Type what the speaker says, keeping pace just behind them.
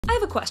I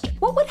have a question.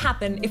 What would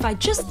happen if I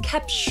just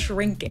kept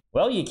shrinking?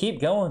 Well, you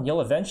keep going, you'll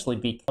eventually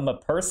become a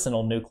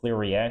personal nuclear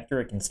reactor.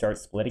 It can start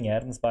splitting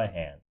atoms by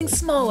hand.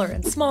 Smaller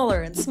and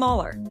smaller and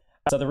smaller.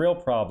 So the real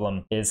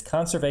problem is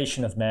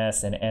conservation of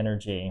mass and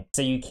energy.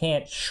 So you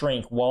can't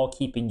shrink while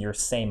keeping your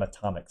same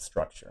atomic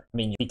structure. I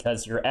mean,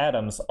 because your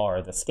atoms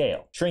are the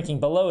scale.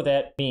 Shrinking below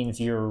that means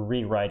you're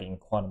rewriting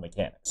quantum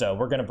mechanics. So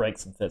we're going to break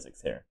some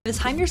physics here. By the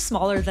time you're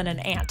smaller than an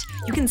ant,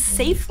 you can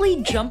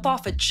safely jump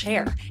off a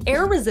chair.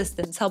 Air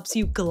resistance helps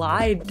you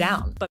glide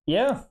down. But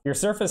yeah, your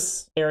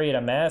surface area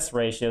to mass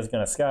ratio is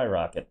going to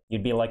skyrocket.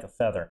 You'd be like a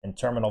feather, and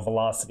terminal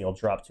velocity will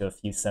drop to a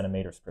few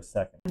centimeters per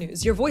second.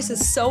 Your voice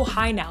is so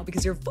high now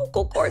because your vocal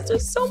cords are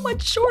so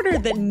much shorter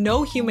that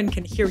no human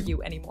can hear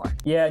you anymore.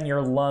 Yeah, and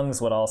your lungs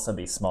would also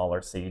be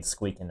smaller, so you'd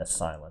squeak into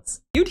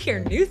silence. You'd hear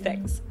new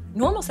things.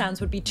 Normal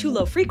sounds would be too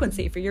low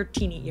frequency for your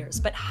teeny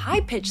ears, but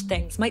high-pitched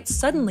things might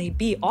suddenly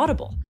be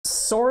audible.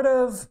 Sort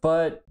of,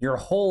 but your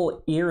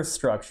whole ear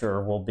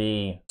structure will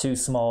be too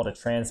small to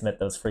transmit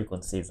those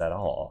frequencies at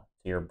all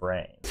to your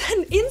brain.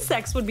 Then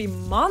insects would be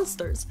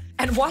monsters.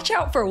 And watch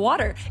out for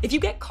water. If you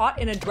get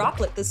caught in a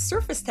droplet, the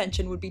surface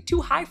tension would be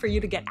too high for you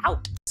to get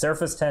out.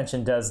 Surface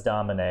tension does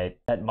dominate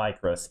at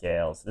micro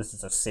scales. This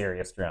is a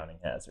serious drowning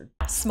hazard.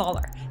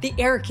 Smaller. The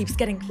air keeps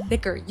getting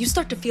thicker. You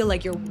start to feel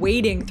like you're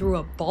wading through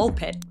a ball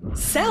pit.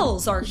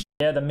 Cells are...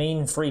 Yeah, the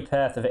mean free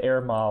path of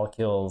air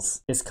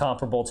molecules is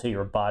comparable to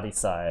your body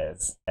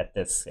size at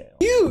this scale.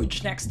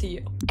 Huge next to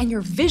you. And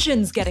your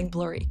vision's getting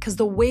blurry because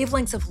the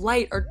wavelengths of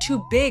light are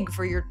too big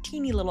for your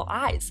teeny little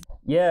eyes.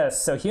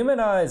 Yes, so human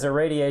eyes are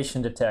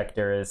radiation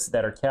detectors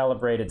that are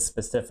calibrated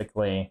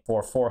specifically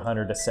for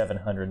 400 to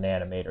 700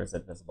 nanometers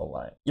of visible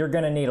light. You're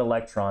going to need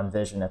electron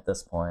vision at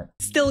this point.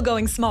 Still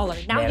going smaller.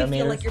 Now Nanometers? You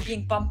feel like you're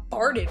being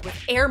bombarded with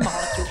air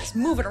molecules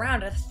moving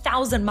around at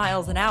 1,000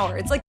 miles an hour.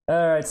 It's like...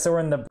 Alright, so we're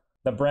in the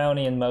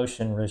Brownian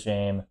motion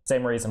regime.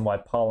 Same reason why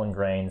pollen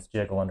grains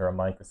jiggle under a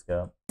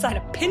microscope. Inside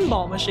a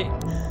pinball machine.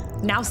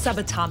 Now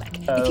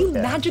subatomic. Okay. If you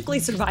magically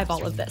survive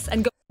all of this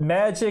and go...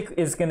 Magic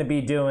is going to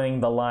be doing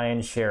the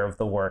lion's share of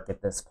the work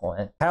at this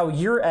point. How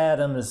your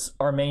atoms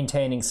are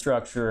maintaining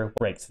structure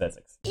breaks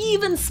physics.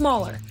 Even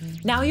smaller.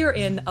 Now you're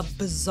in a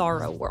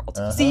bizarro world.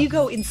 So you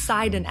go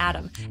inside an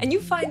atom, and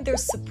you find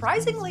there's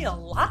surprisingly a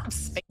lot of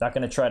space. Not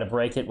going to try to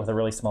break it with a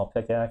really small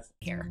pickaxe?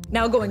 Here.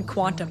 Now going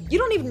quantum. You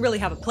don't even really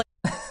have a place.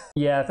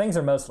 Yeah, things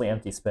are mostly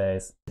empty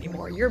space.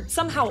 Anymore. You're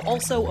somehow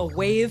also a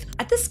wave.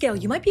 At this scale,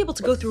 you might be able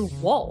to go through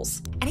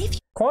walls. And if you...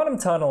 Quantum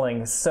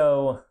tunneling,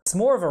 so it's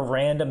more of a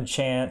random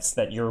chance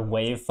that your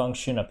wave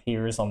function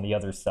appears on the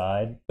other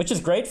side, which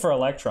is great for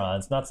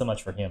electrons, not so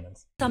much for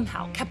humans.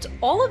 Somehow kept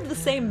all of the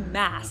same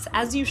mass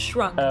as you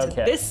shrunk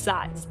to this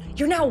size.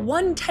 You're now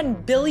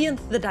 1/10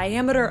 billionth the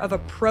diameter of a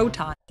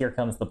proton. Here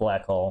comes the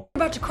black hole.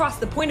 You're about to cross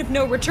the point of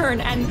no return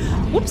and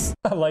whoops.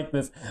 I like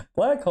this.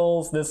 Black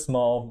holes this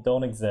small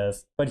don't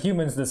exist, but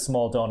humans this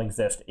small don't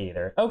exist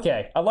either.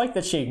 Okay, I like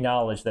that she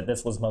acknowledged that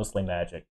this was mostly magic.